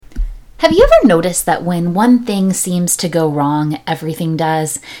Have you ever noticed that when one thing seems to go wrong, everything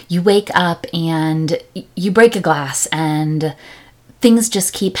does? You wake up and you break a glass and things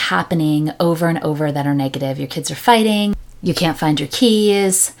just keep happening over and over that are negative. Your kids are fighting, you can't find your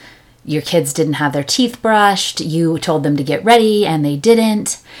keys, your kids didn't have their teeth brushed, you told them to get ready and they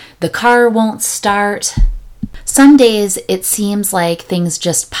didn't, the car won't start. Some days it seems like things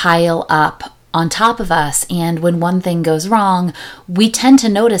just pile up on top of us, and when one thing goes wrong, we tend to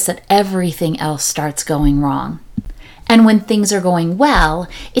notice that everything else starts going wrong. And when things are going well,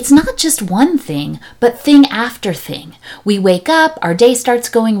 it's not just one thing, but thing after thing. We wake up, our day starts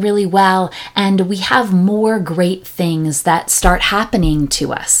going really well, and we have more great things that start happening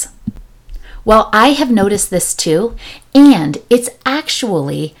to us. Well, I have noticed this too, and it's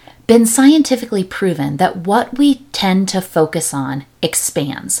actually been scientifically proven that what we tend to focus on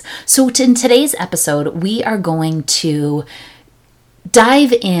expands. So in today's episode, we are going to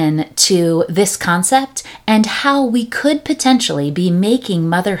dive into this concept and how we could potentially be making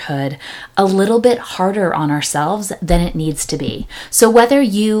motherhood a little bit harder on ourselves than it needs to be. So whether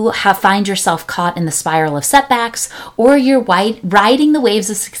you find yourself caught in the spiral of setbacks or you're riding the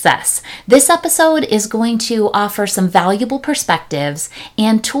waves of success, this episode is going to offer some valuable perspectives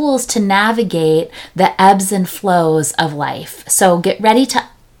and tools to navigate the ebbs and flows of life. So get ready to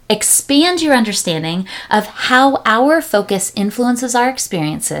expand your understanding of how our focus influences our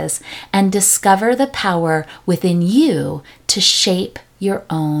experiences and discover the power within you to shape your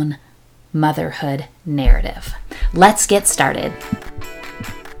own motherhood narrative. Let's get started.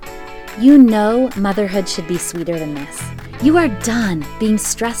 You know motherhood should be sweeter than this. You are done being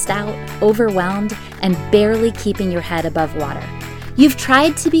stressed out, overwhelmed, and barely keeping your head above water. You've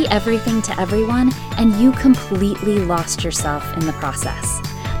tried to be everything to everyone, and you completely lost yourself in the process.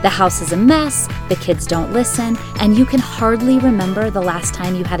 The house is a mess, the kids don't listen, and you can hardly remember the last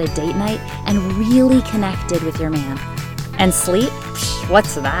time you had a date night and really connected with your man. And sleep?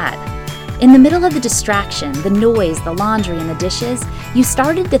 What's that? In the middle of the distraction, the noise, the laundry, and the dishes, you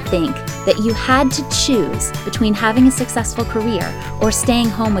started to think that you had to choose between having a successful career or staying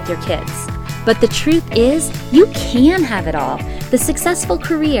home with your kids. But the truth is, you can have it all. The successful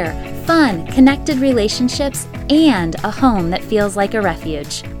career, fun, connected relationships, and a home that feels like a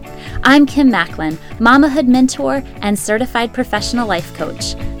refuge. I'm Kim Macklin, mamahood mentor and certified professional life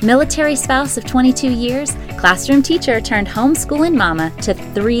coach, military spouse of 22 years, classroom teacher turned homeschooling mama to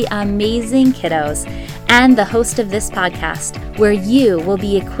 3 amazing kiddos, and the host of this podcast, where you will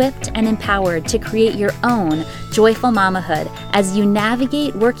be equipped and empowered to create your own joyful mamahood as you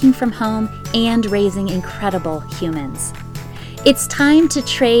navigate working from home and raising incredible humans. It's time to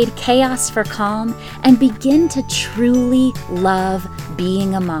trade chaos for calm and begin to truly love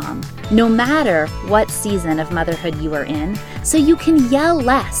being a mom, no matter what season of motherhood you are in, so you can yell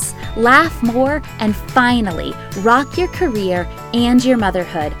less, laugh more, and finally rock your career and your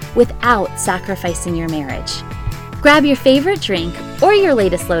motherhood without sacrificing your marriage. Grab your favorite drink or your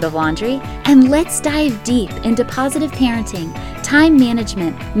latest load of laundry, and let's dive deep into positive parenting, time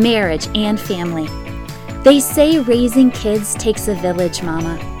management, marriage, and family. They say raising kids takes a village,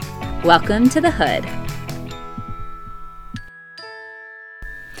 mama. Welcome to the hood.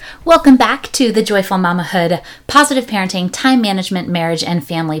 Welcome back to the Joyful Mamahood Positive Parenting, Time Management, Marriage, and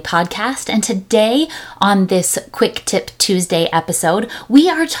Family podcast. And today on this Quick Tip Tuesday episode, we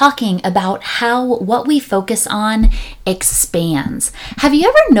are talking about how what we focus on expands. Have you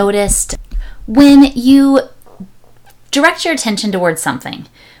ever noticed when you direct your attention towards something,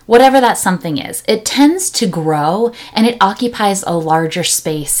 whatever that something is, it tends to grow and it occupies a larger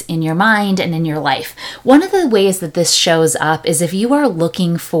space in your mind and in your life. One of the ways that this shows up is if you are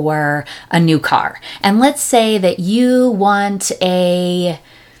looking for a new car, and let's say that you want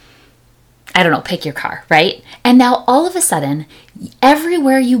pick your car, right? And now all of a sudden,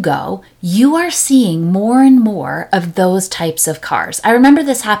 everywhere you go, you are seeing more and more of those types of cars. I remember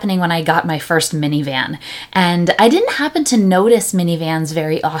this happening when I got my first minivan, and I didn't happen to notice minivans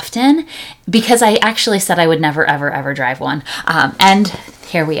very often because I actually said I would never, ever, ever drive one. And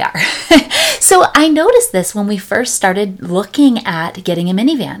here we are. So I noticed this when we first started looking at getting a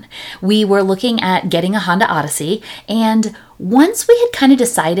minivan. We were looking at getting a Honda Odyssey, and once we had kind of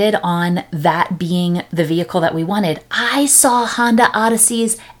decided on that being the vehicle that we wanted, I saw Honda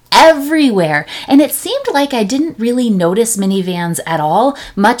Odysseys everywhere. And it seemed like I didn't really notice minivans at all,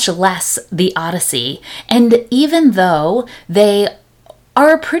 much less the Odyssey. And even though they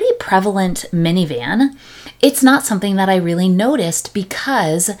are a pretty prevalent minivan, it's not something that I really noticed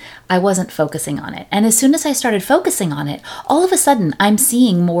because I wasn't focusing on it. And as soon as I started focusing on it, all of a sudden I'm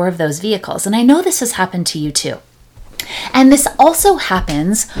seeing more of those vehicles. And I know this has happened to you too. And this also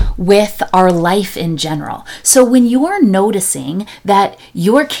happens with our life in general. So when you're noticing that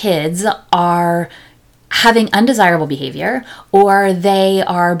your kids are having undesirable behavior, or they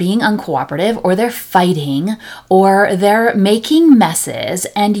are being uncooperative, or they're fighting, or they're making messes,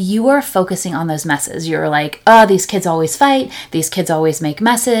 and you are focusing on those messes. You're like, oh, these kids always fight, these kids always make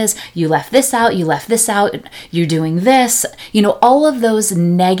messes, you left this out, you're doing this, all of those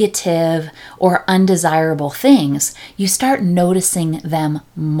negative or undesirable things, you start noticing them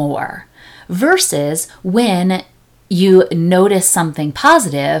more. Versus when you notice something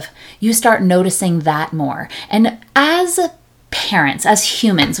positive, you start noticing that more. And as parents, as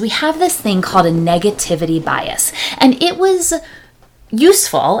humans, we have this thing called a negativity bias. And it was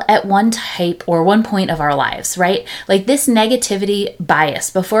useful at one point of our lives, right? Like this negativity bias,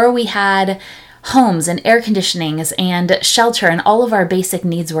 before we had homes and air conditionings and shelter and all of our basic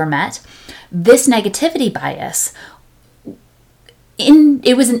needs were met, this negativity bias,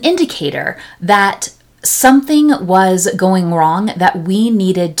 it was an indicator that something was going wrong that we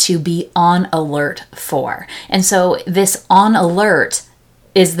needed to be on alert for. And so this on alert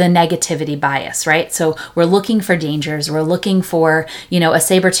is the negativity bias, right? So we're looking for dangers. We're looking for, a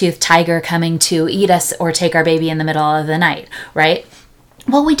saber-toothed tiger coming to eat us or take our baby in the middle of the night, right?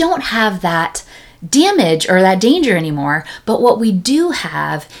 Well, we don't have that damage or that danger anymore, but what we do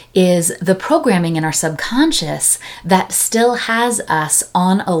have is the programming in our subconscious that still has us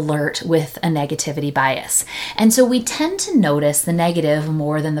on alert with a negativity bias. And so we tend to notice the negative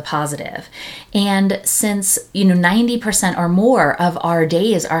more than the positive. And since 90% or more of our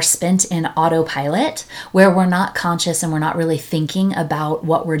days are spent in autopilot, where we're not conscious and we're not really thinking about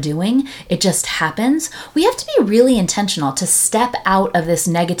what we're doing, it just happens, we have to be really intentional to step out of this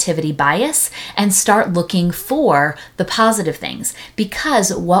negativity bias and start looking for the positive things,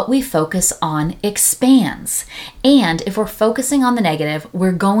 because what we focus on expands. And if we're focusing on the negative,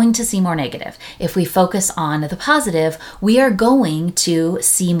 we're going to see more negative. If we focus on the positive, we are going to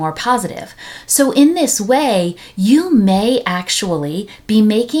see more positive. So in this way, you may actually be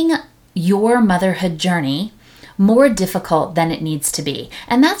making your motherhood journey more difficult than it needs to be.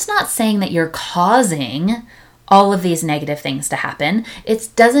 And that's not saying that you're causing all of these negative things to happen. It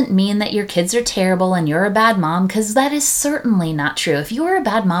doesn't mean that your kids are terrible and you're a bad mom, because that is certainly not true. If you were a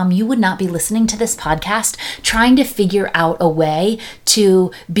bad mom, you would not be listening to this podcast trying to figure out a way to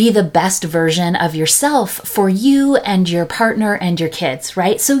be the best version of yourself for you and your partner and your kids,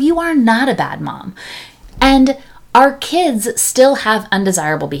 right? So you are not a bad mom. And our kids still have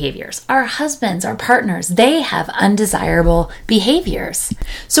undesirable behaviors. Our husbands, our partners, they have undesirable behaviors.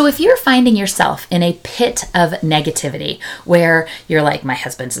 So if you're finding yourself in a pit of negativity where you're like, my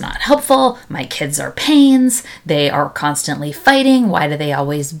husband's not helpful, my kids are pains, they are constantly fighting, why do they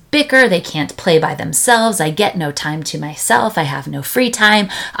always bicker, they can't play by themselves, I get no time to myself, I have no free time,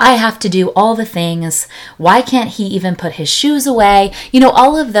 I have to do all the things, why can't he even put his shoes away?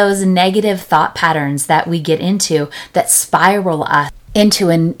 All of those negative thought patterns that we get into that spiral us into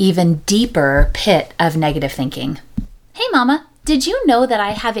an even deeper pit of negative thinking. Hey mama, did you know that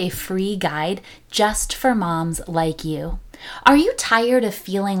I have a free guide just for moms like you? Are you tired of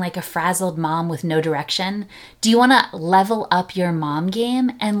feeling like a frazzled mom with no direction? Do you want to level up your mom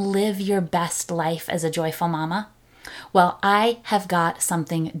game and live your best life as a joyful mama? Well, I have got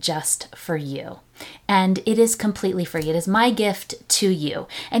something just for you, and it is completely free. It is my gift to you.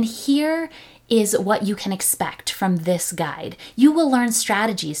 And here is what you can expect from this guide. You will learn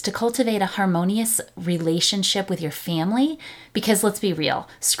strategies to cultivate a harmonious relationship with your family, because let's be real,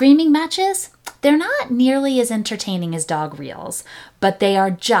 screaming matches, they're not nearly as entertaining as dog reels, but they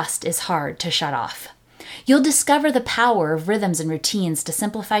are just as hard to shut off. You'll discover the power of rhythms and routines to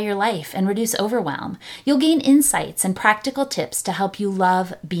simplify your life and reduce overwhelm. You'll gain insights and practical tips to help you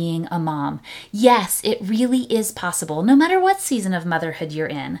love being a mom. Yes, it really is possible, no matter what season of motherhood you're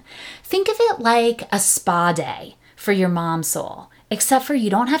in. Think of it like a spa day for your mom soul, except for you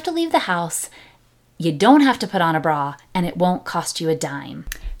don't have to leave the house, you don't have to put on a bra, and it won't cost you a dime.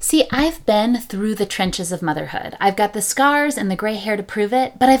 See, I've been through the trenches of motherhood. I've got the scars and the gray hair to prove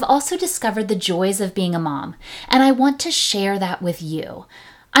it, but I've also discovered the joys of being a mom, and I want to share that with you.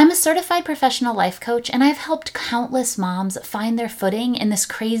 I'm a certified professional life coach, and I've helped countless moms find their footing in this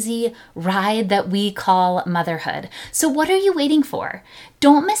crazy ride that we call motherhood. So what are you waiting for?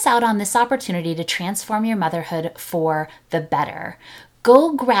 Don't miss out on this opportunity to transform your motherhood for the better.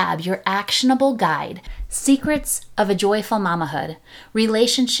 Go grab your actionable guide, Secrets of a Joyful Mamahood,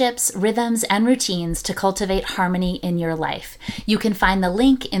 Relationships, Rhythms, and Routines to Cultivate Harmony in Your Life. You can find the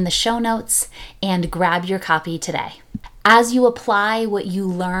link in the show notes and grab your copy today. As you apply what you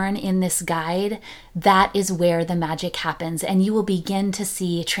learn in this guide, that is where the magic happens, and you will begin to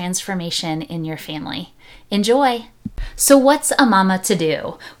see transformation in your family. Enjoy! So what's a mama to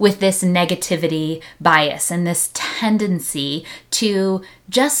do with this negativity bias and this tendency to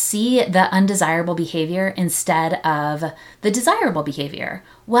just see the undesirable behavior instead of the desirable behavior?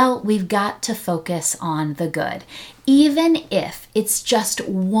 Well, we've got to focus on the good. Even if it's just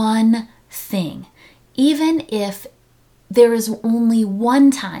one thing, even if there is only one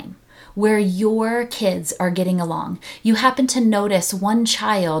time where your kids are getting along, you happen to notice one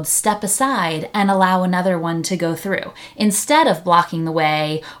child step aside and allow another one to go through, instead of blocking the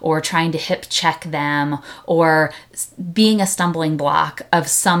way or trying to hip check them or being a stumbling block of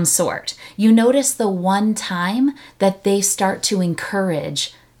some sort. You notice the one time that they start to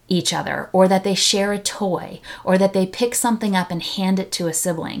encourage each other, or that they share a toy, or that they pick something up and hand it to a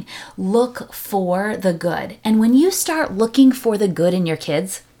sibling. Look for the good. And when you start looking for the good in your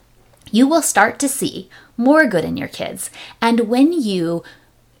kids, you will start to see more good in your kids. And when you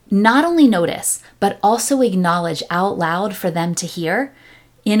not only notice, but also acknowledge out loud for them to hear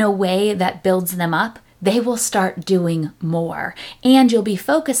in a way that builds them up, they will start doing more. And you'll be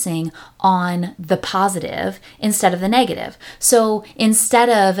focusing on the positive instead of the negative. So instead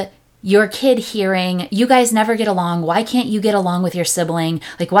of your kid hearing, you guys never get along, why can't you get along with your sibling?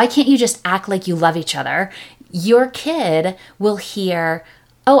 Like, why can't you just act like you love each other? Your kid will hear,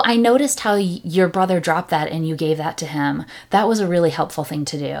 oh, I noticed how your brother dropped that and you gave that to him. That was a really helpful thing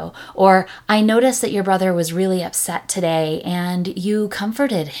to do. Or I noticed that your brother was really upset today and you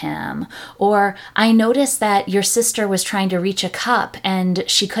comforted him. Or I noticed that your sister was trying to reach a cup and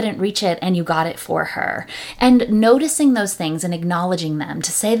she couldn't reach it and you got it for her. And noticing those things and acknowledging them,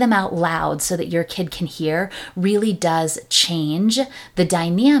 to say them out loud so that your kid can hear, really does change the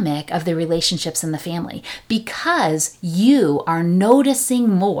dynamic of the relationships in the family, because you are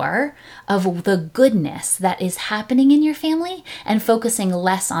noticing more of the goodness that is happening in your family and focusing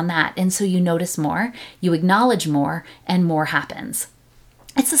less on that. And so you notice more, you acknowledge more, and more happens.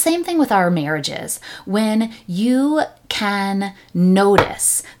 It's the same thing with our marriages. When you can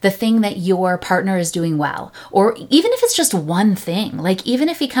notice the thing that your partner is doing well, or even if it's just one thing, like even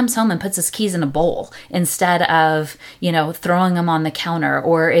if he comes home and puts his keys in a bowl instead of, throwing them on the counter,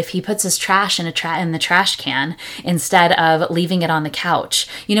 or if he puts his trash in the trash can instead of leaving it on the couch,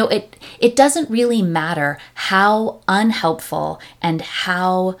 it doesn't really matter how unhelpful and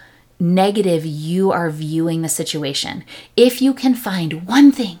how negative you are viewing the situation. If you can find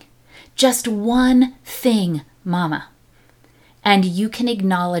one thing, just one thing, mama, and you can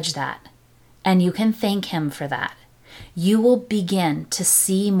acknowledge that, and you can thank him for that, you will begin to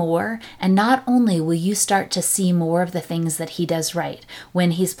see more. And not only will you start to see more of the things that he does right, when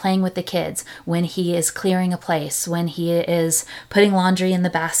he's playing with the kids, when he is clearing a place, when he is putting laundry in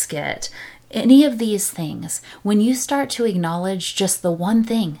the basket, any of these things, when you start to acknowledge just the one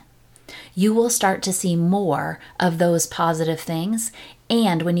thing, you will start to see more of those positive things.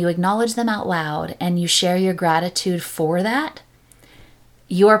 And when you acknowledge them out loud and you share your gratitude for that,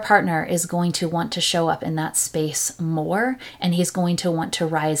 your partner is going to want to show up in that space more, and he's going to want to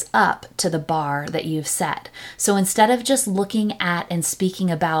rise up to the bar that you've set. So instead of just looking at and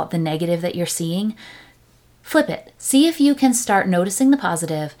speaking about the negative that you're seeing, flip it. See if you can start noticing the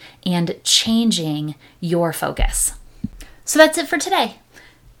positive and changing your focus. So that's it for today.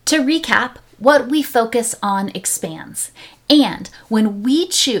 To recap, what we focus on expands. And when we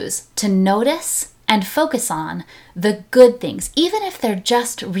choose to notice and focus on the good things, even if they're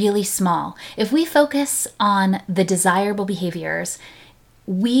just really small, if we focus on the desirable behaviors,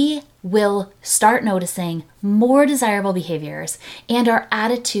 we will start noticing more desirable behaviors, and our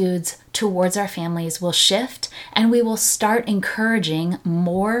attitudes towards our families will shift, and we will start encouraging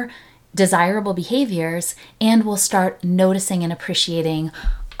more desirable behaviors, and we'll start noticing and appreciating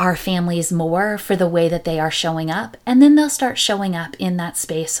our families more for the way that they are showing up, and then they'll start showing up in that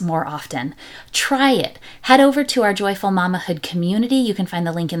space more often. Try it. Head over to our Joyful Mamahood community. You can find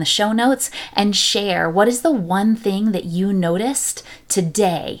the link in the show notes, and share what is the one thing that you noticed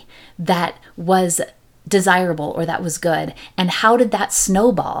today that was desirable or that was good, and how did that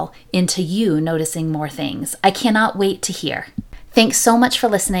snowball into you noticing more things? I cannot wait to hear. Thanks so much for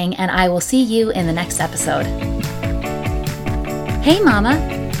listening, and I will see you in the next episode. Hey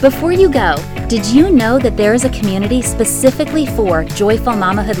Mama! Before you go, did you know that there is a community specifically for Joyful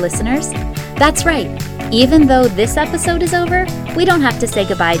Mamahood listeners? That's right. Even though this episode is over, we don't have to say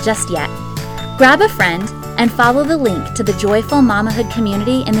goodbye just yet. Grab a friend and follow the link to the Joyful Mamahood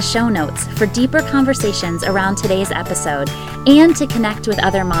community in the show notes for deeper conversations around today's episode and to connect with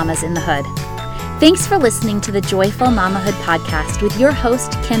other mamas in the hood. Thanks for listening to the Joyful Mamahood podcast with your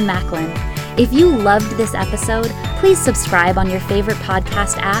host, Kim Macklin. If you loved this episode, please subscribe on your favorite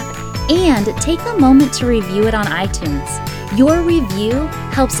podcast app and take a moment to review it on iTunes. Your review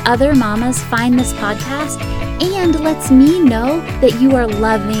helps other mamas find this podcast and lets me know that you are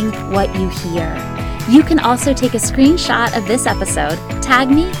loving what you hear. You can also take a screenshot of this episode, tag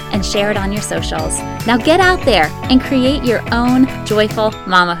me, and share it on your socials. Now get out there and create your own joyful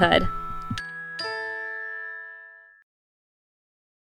mamahood.